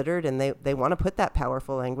considered. And they want to put that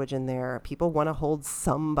powerful language in there. People want to hold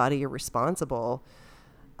somebody responsible.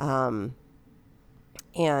 And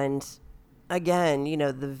again,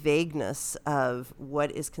 the vagueness of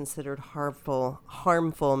what is considered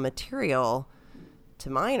harmful material to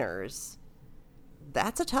minors,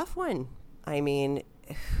 that's a tough one. I mean,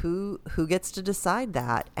 who gets to decide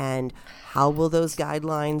that? And how will those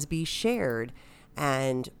guidelines be shared?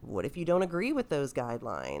 And what if you don't agree with those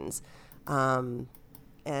guidelines? And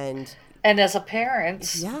as a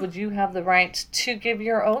parent, would you have the right to give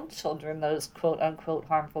your own children those quote unquote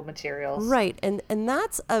harmful materials? Right. And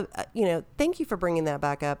that's thank you for bringing that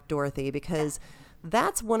back up, Dorothy, because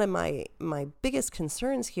that's one of my biggest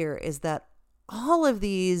concerns here, is that all of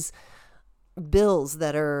these bills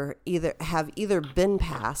that have either been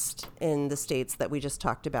passed in the states that we just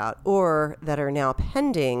talked about, or that are now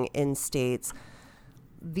pending in states,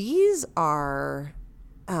 these are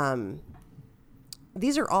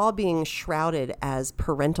all being shrouded as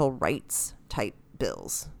parental rights type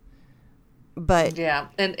bills. But yeah,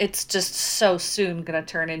 and it's just so soon going to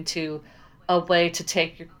turn into a way to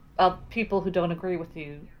take people who don't agree with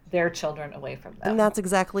you, their children, away from them. And that's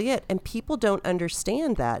exactly it. And people don't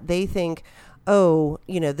understand that. They think, oh,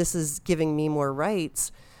 this is giving me more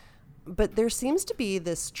rights. But there seems to be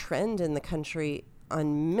this trend in the country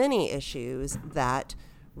on many issues that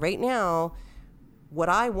right now, what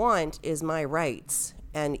I want is my rights.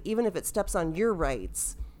 And even if it steps on your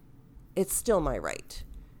rights, it's still my right.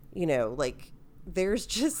 There's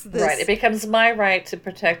just this. Right. It becomes my right to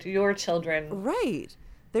protect your children. Right.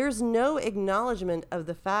 There's no acknowledgement of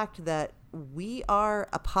the fact that we are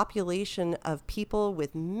a population of people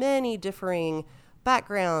with many differing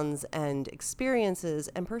backgrounds and experiences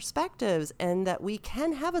and perspectives, and that we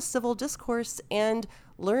can have a civil discourse and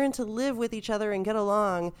learn to live with each other and get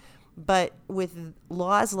along. But with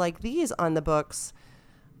laws like these on the books,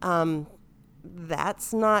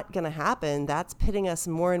 that's not going to happen. That's pitting us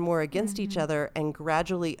more and more against each other and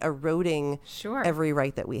gradually eroding every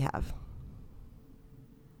right that we have.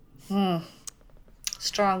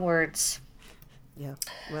 Strong words. Yeah.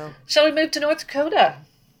 Well, shall we move to North Dakota?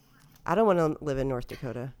 I don't want to live in North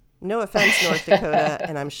Dakota. No offense, North Dakota,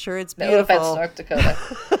 and I'm sure it's beautiful. No offense, North Dakota.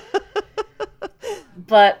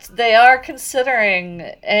 But they are considering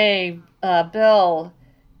a bill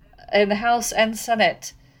in the House and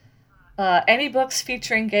Senate. Any books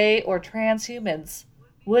featuring gay or trans humans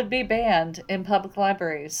would be banned in public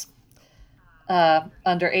libraries.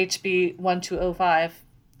 under HB 1205.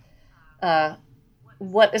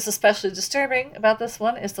 What is especially disturbing about this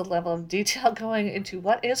one is the level of detail going into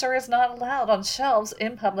what is or is not allowed on shelves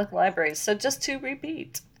in public libraries. So just to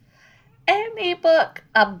repeat, any book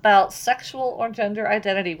about sexual or gender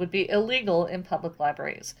identity would be illegal in public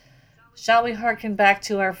libraries. Shall we hearken back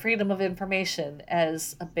to our freedom of information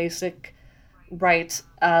as a basic right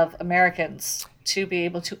of Americans to be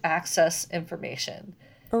able to access information?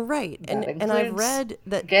 Right. And I've read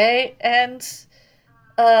that gay and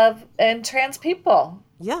trans people.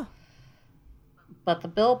 Yeah. But the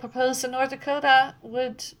bill proposed in North Dakota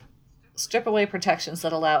would strip away protections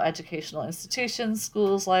that allow educational institutions,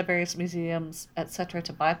 schools, libraries, museums, etc.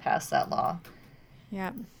 to bypass that law.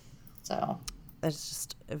 Yeah. So that's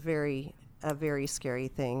just a very scary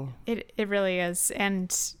thing. It really is.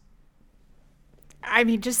 And I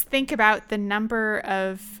mean, just think about the number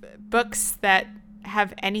of books that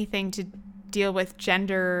have anything to deal with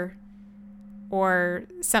gender or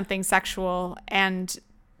something sexual, and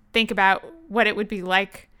think about what it would be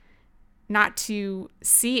like not to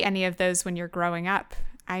see any of those when you're growing up.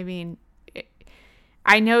 I mean,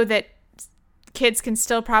 I know that kids can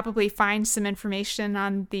still probably find some information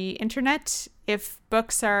on the internet if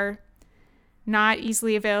books are not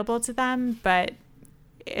easily available to them, but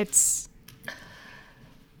it's...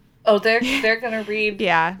 Oh, they're going to read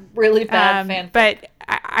really bad fanfic. But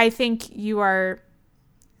I think you are,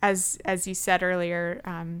 as you said earlier,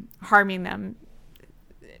 harming them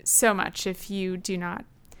so much if you do not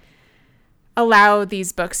allow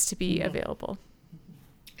these books to be available.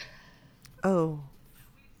 Oh.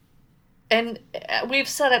 And we've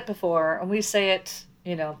said it before, and we say it,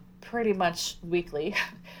 pretty much weekly,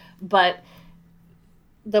 but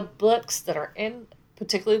the books that are in,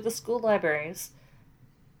 particularly the school libraries,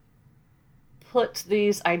 put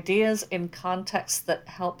these ideas in context that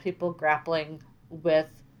help people grappling with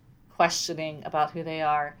questioning about who they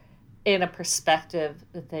are in a perspective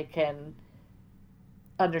that they can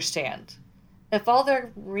understand. If all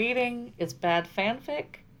they're reading is bad fanfic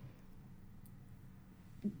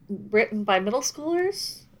written by middle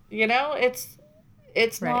schoolers,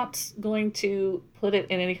 it's right. Not going to put it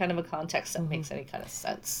in any kind of a context that makes any kind of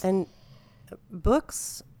sense. And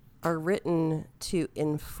books are written to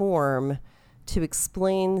inform, to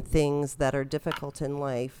explain things that are difficult in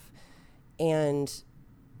life. And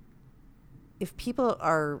if people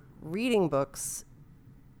are reading books,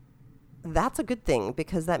 that's a good thing,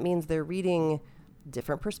 because that means they're reading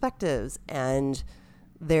different perspectives, and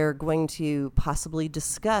they're going to possibly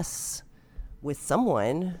discuss with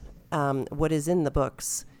someone what is in the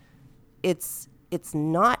books. It's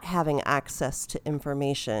not having access to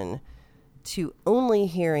information, to only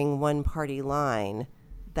hearing one party line,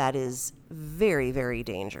 that is very, very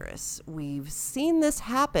dangerous. We've seen this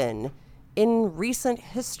happen in recent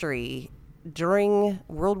history during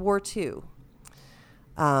World War II.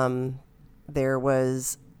 There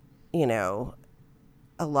was,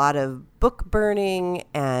 a lot of book burning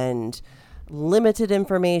and limited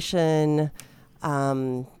information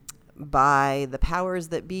by the powers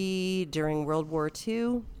that be during World War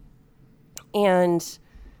II. And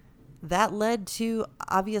that led to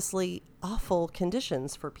obviously awful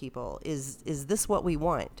conditions for people. Is this what we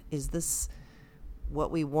want? Is this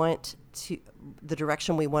what we want to, the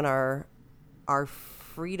direction we want our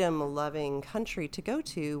freedom-loving country to go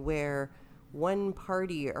to, where one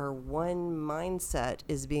party or one mindset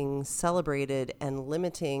is being celebrated and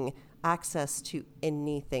limiting access to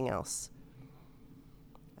anything else?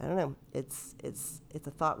 I don't know. It's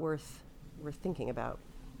a thought worth thinking about.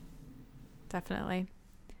 Definitely.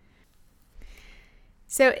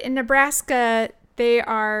 So in Nebraska, they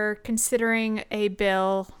are considering a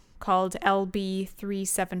bill called LB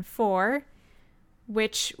 374,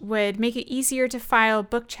 which would make it easier to file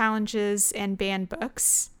book challenges and ban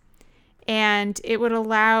books. And it would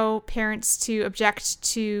allow parents to object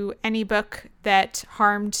to any book that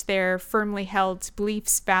harmed their firmly held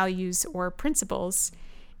beliefs, values, or principles,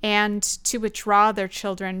 and to withdraw their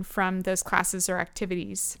children from those classes or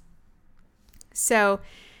activities. So,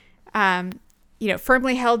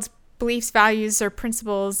 firmly held beliefs, values, or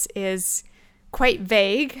principles is quite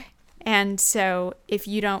vague. And so if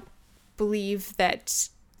you don't believe that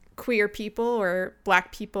queer people or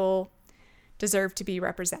Black people deserve to be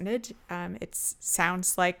represented, it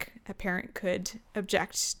sounds like a parent could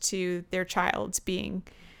object to their child being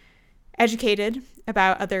educated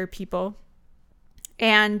about other people.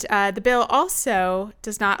 And the bill also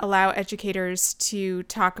does not allow educators to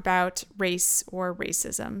talk about race or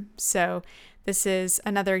racism. So this is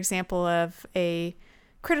another example of a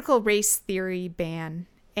critical race theory ban.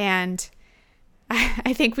 And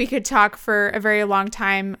I think we could talk for a very long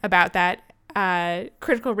time about that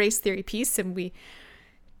critical race theory piece, and we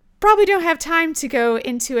probably don't have time to go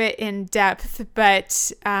into it in depth,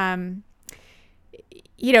 but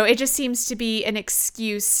it just seems to be an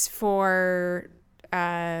excuse for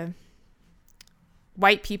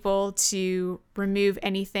white people to remove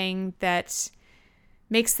anything that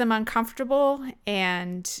makes them uncomfortable,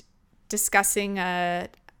 and discussing a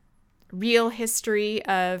real history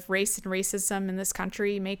of race and racism in this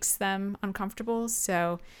country makes them uncomfortable.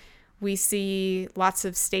 So we see lots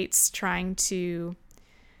of states trying to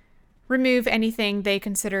remove anything they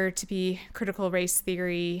consider to be critical race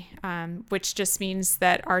theory, which just means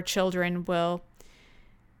that our children will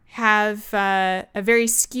have a very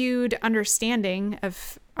skewed understanding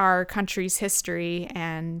of our country's history,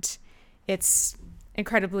 and it's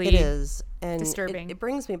incredibly disturbing. It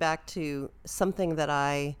brings me back to something that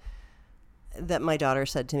my daughter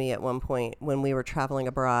said to me at one point when we were traveling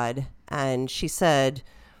abroad, and she said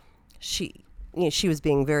she was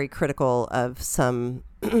being very critical of some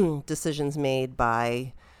decisions made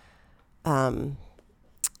by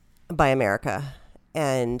America,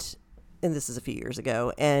 and this is a few years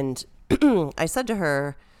ago, and I said to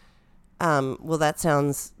her, well, that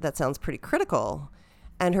sounds pretty critical.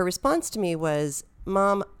 And her response to me was,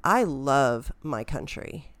 Mom, I love my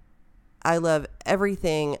country. I love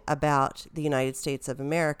everything about the United States of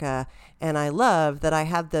America, and I love that I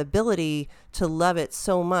have the ability to love it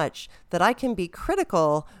so much that I can be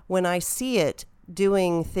critical when I see it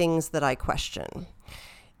doing things that I question.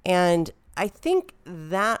 And I think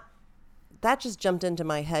that just jumped into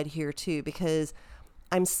my head here too, because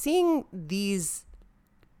I'm seeing these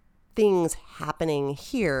things happening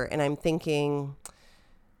here, and I'm thinking,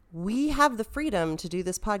 we have the freedom to do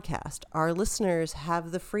this podcast. Our listeners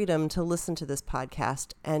have the freedom to listen to this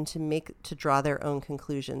podcast and to draw their own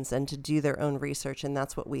conclusions and to do their own research. And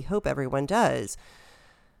that's what we hope everyone does.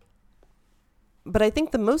 But I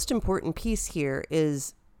think the most important piece here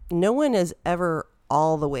is no one is ever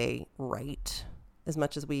all the way right, as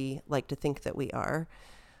much as we like to think that we are.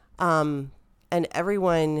 And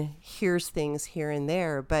everyone hears things here and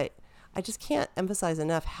there, but I just can't emphasize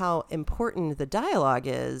enough how important the dialogue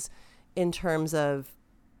is in terms of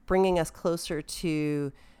bringing us closer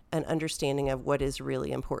to an understanding of what is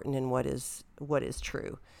really important and what is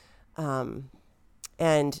true. And,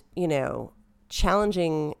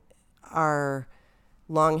 challenging our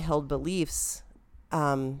long-held beliefs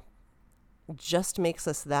just makes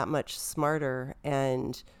us that much smarter,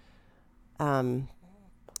 and, and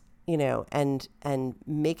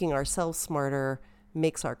making ourselves smarter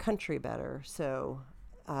makes our country better. So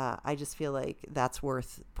I just feel like that's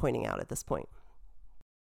worth pointing out at this point.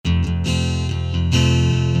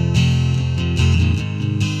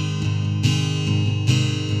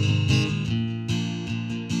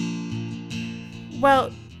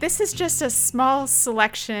 Well, this is just a small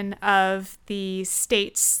selection of the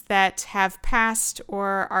states that have passed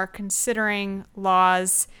or are considering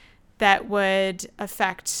laws that would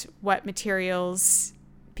affect what materials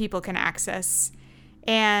people can access.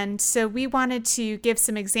 And so we wanted to give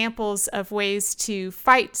some examples of ways to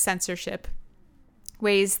fight censorship,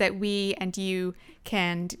 ways that we and you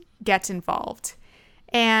can get involved.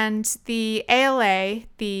 And the ALA,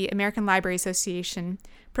 the American Library Association,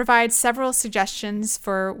 provides several suggestions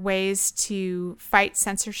for ways to fight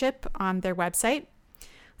censorship on their website.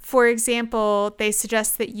 For example, they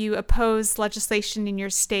suggest that you oppose legislation in your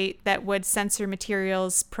state that would censor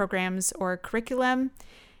materials, programs, or curriculum.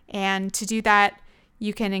 And to do that,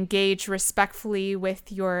 you can engage respectfully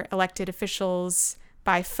with your elected officials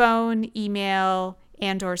by phone, email,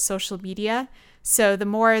 and or social media. So the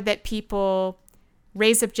more that people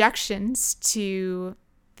raise objections to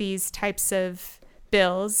these types of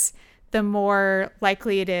bills, the more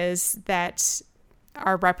likely it is that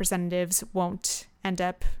our representatives won't end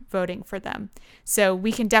up voting for them. So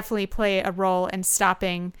we can definitely play a role in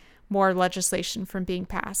stopping more legislation from being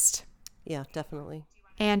passed. Yeah, definitely.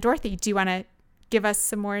 And Dorothy, do you want to give us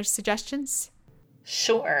some more suggestions?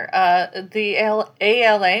 Sure. The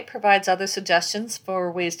ALA provides other suggestions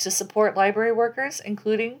for ways to support library workers,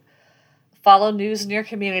 including follow news in your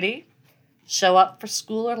community, show up for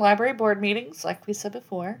school or library board meetings, like we said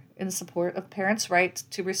before, in support of parents' right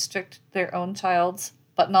to restrict their own child's,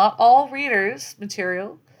 but not all readers'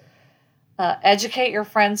 material, educate your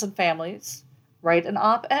friends and families, write an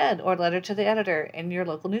op-ed or letter to the editor in your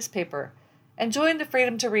local newspaper, and join the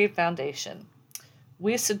Freedom to Read Foundation.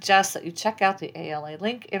 We suggest that you check out the ALA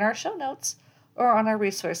link in our show notes or on our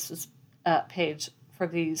resources page for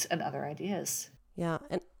these and other ideas. Yeah,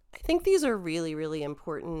 and I think these are really, really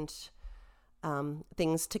important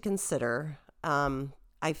things to consider.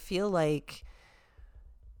 I feel like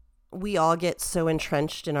we all get so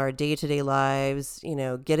entrenched in our day-to-day lives,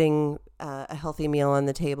 getting a healthy meal on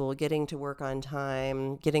the table, getting to work on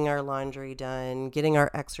time, getting our laundry done, getting our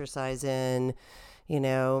exercise in,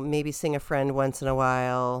 maybe seeing a friend once in a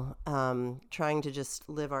while, trying to just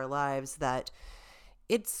live our lives, that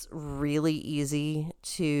it's really easy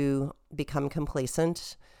to become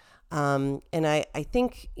complacent. And I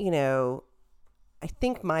think, I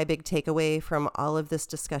think my big takeaway from all of this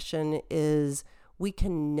discussion is we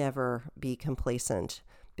can never be complacent,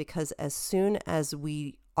 because as soon as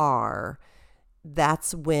we are,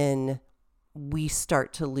 that's when we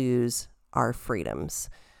start to lose our freedoms.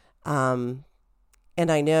 And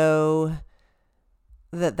I know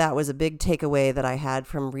that was a big takeaway that I had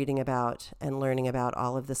from reading about and learning about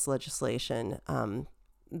all of this legislation.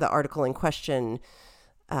 The article in question,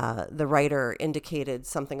 the writer indicated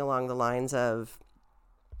something along the lines of,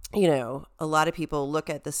 a lot of people look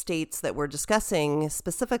at the states that we're discussing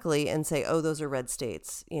specifically and say, oh, those are red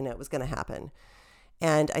states, it was going to happen.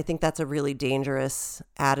 And I think that's a really dangerous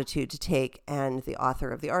attitude to take. And the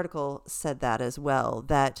author of the article said that as well,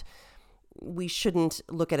 that we shouldn't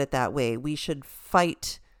look at it that way. We should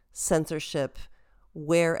fight censorship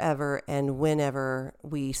wherever and whenever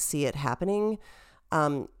we see it happening,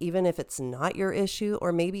 even if it's not your issue,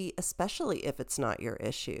 or maybe especially if it's not your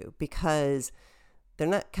issue, because they're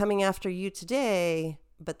not coming after you today,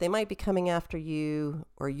 but they might be coming after you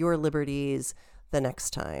or your liberties the next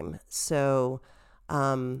time. So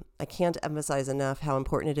I can't emphasize enough how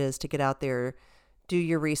important it is to get out there, do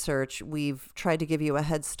your research. We've tried to give you a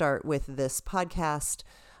head start with this podcast,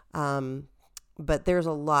 but there's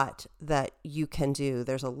a lot that you can do.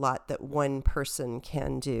 There's a lot that one person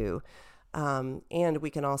can do. And we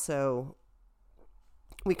can also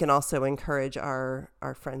encourage our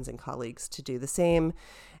friends and colleagues to do the same,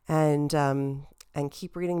 and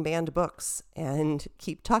keep reading banned books and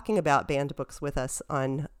keep talking about banned books with us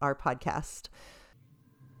on our podcast.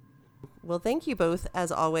 Well, thank you both,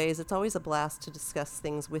 as always. It's always a blast to discuss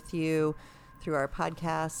things with you through our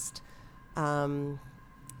podcast. And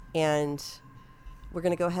we're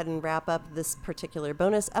going to go ahead and wrap up this particular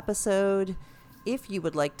bonus episode. If you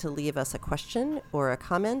would like to leave us a question or a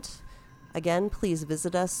comment, again, please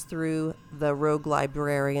visit us through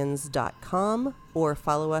theroguelibrarians.com or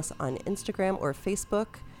follow us on Instagram or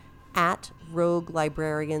Facebook at Rogue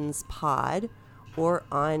Librarians Pod, or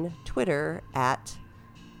on Twitter at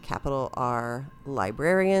 _R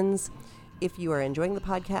Librarians. If you are enjoying the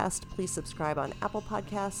podcast, please subscribe on Apple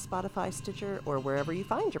Podcasts, Spotify, Stitcher, or wherever you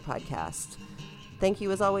find your podcast. Thank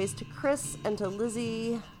you, as always, to Chris and to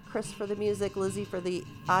Lizzie. Chris for the music, Lizzie for the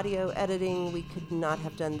audio editing. We could not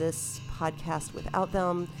have done this podcast without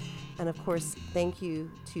them. And of course, thank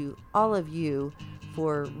you to all of you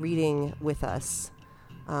for reading with us.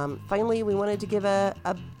 Finally, we wanted to give a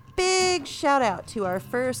big shout out to our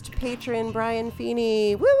first patron, Brian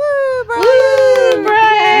Feeney. Woo woo, Brian! Woo,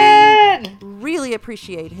 Brian! We really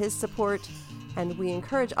appreciate his support, and we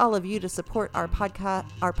encourage all of you to support our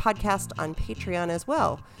podcast on Patreon as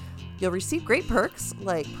well. You'll receive great perks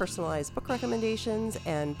like personalized book recommendations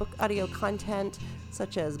and book audio content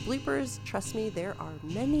such as bloopers. Trust me, there are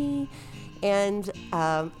many. And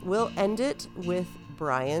we'll end it with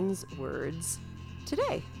Brian's words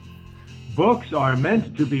today. Books are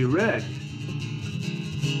meant to be read.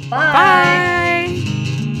 Bye. Bye.